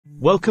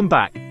Welcome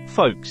back,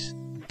 folks.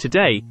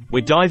 Today, we're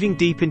diving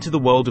deep into the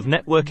world of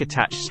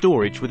network-attached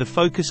storage with a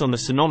focus on the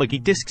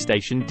Synology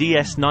DiskStation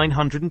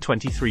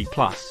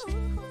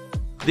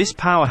DS923+. This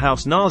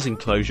powerhouse NAS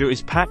enclosure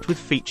is packed with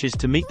features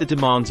to meet the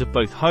demands of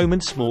both home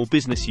and small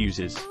business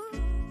users.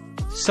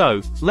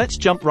 So, let's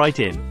jump right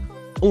in.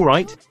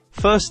 Alright,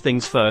 first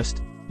things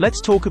first, let's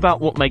talk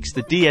about what makes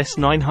the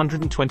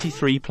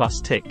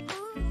DS923+ tick.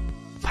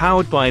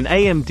 Powered by an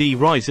AMD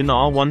Ryzen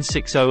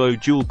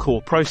R1600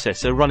 dual-core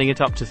processor running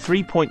at up to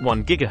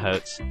 3.1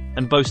 GHz,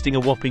 and boasting a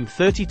whopping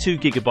 32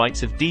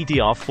 GB of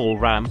DDR4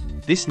 RAM,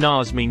 this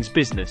NAS means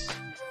business.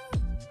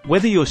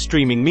 Whether you're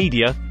streaming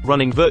media,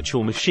 running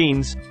virtual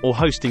machines, or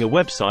hosting a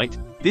website,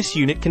 this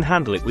unit can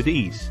handle it with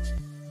ease.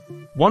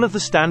 One of the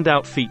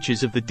standout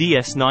features of the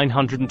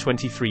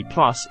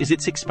DS923+ is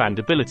its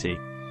expandability.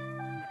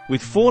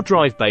 With 4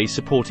 drive bays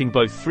supporting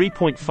both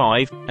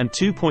 3.5 and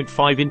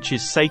 2.5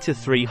 inches SATA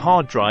 3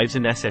 hard drives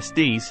and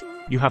SSDs,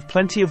 you have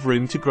plenty of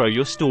room to grow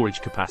your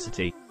storage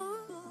capacity.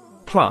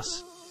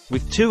 Plus,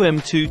 with 2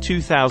 M.2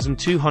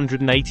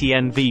 2280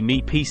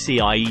 NVMe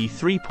PCIe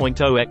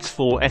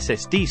 3.0x4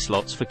 SSD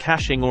slots for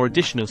caching or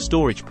additional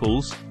storage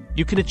pools,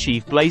 you can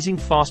achieve blazing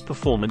fast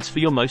performance for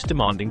your most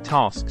demanding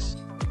tasks.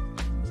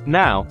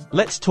 Now,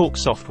 let's talk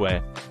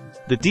software.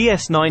 The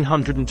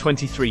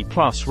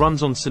DS923+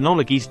 runs on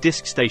Synology's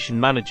DiskStation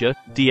Manager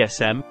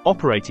 (DSM)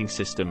 operating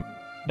system,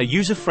 a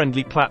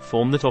user-friendly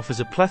platform that offers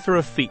a plethora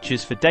of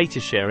features for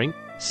data sharing,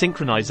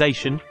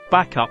 synchronization,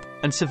 backup,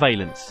 and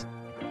surveillance.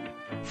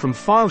 From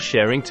file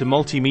sharing to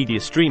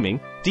multimedia streaming,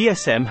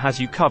 DSM has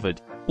you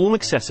covered, all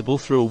accessible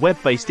through a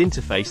web-based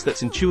interface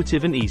that's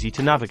intuitive and easy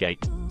to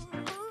navigate.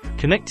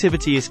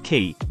 Connectivity is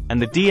key,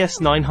 and the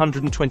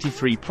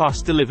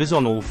DS923+ delivers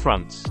on all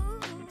fronts.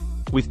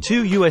 With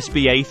 2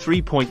 USB-A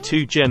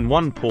 3.2 Gen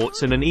 1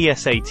 ports and an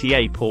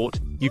eSATA port,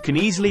 you can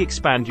easily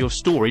expand your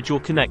storage or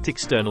connect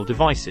external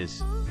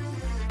devices.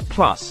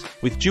 Plus,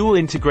 with dual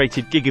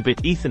integrated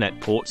gigabit Ethernet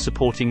ports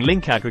supporting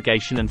link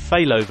aggregation and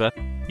failover,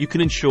 you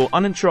can ensure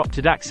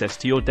uninterrupted access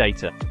to your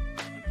data.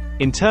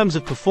 In terms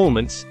of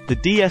performance, the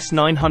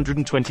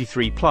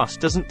DS923+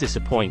 doesn't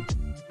disappoint.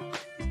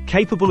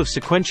 Capable of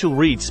sequential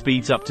read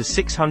speeds up to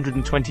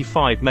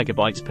 625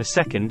 MB per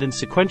second and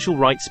sequential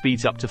write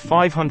speeds up to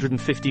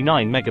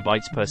 559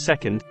 MB per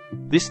second,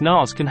 this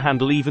NAS can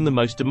handle even the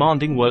most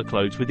demanding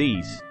workloads with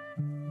ease.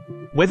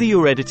 Whether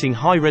you're editing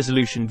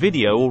high-resolution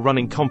video or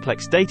running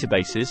complex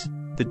databases,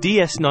 the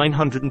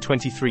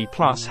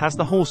DS923+ has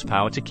the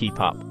horsepower to keep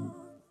up.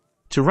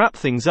 To wrap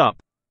things up,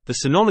 the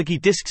Synology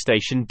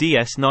DiskStation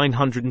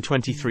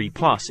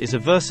DS923+ is a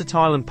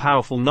versatile and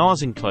powerful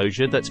NAS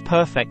enclosure that's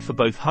perfect for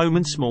both home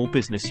and small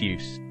business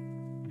use.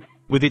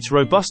 With its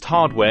robust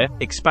hardware,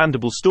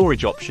 expandable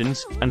storage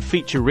options, and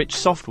feature-rich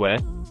software,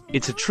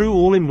 it's a true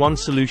all-in-one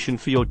solution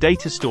for your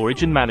data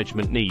storage and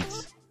management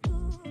needs.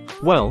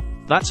 Well,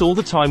 that's all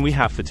the time we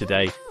have for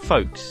today,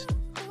 folks.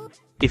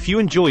 If you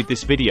enjoyed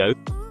this video,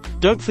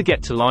 don't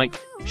forget to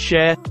like,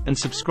 share, and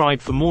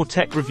subscribe for more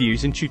tech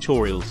reviews and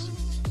tutorials.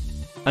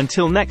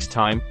 Until next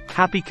time,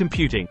 happy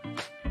computing!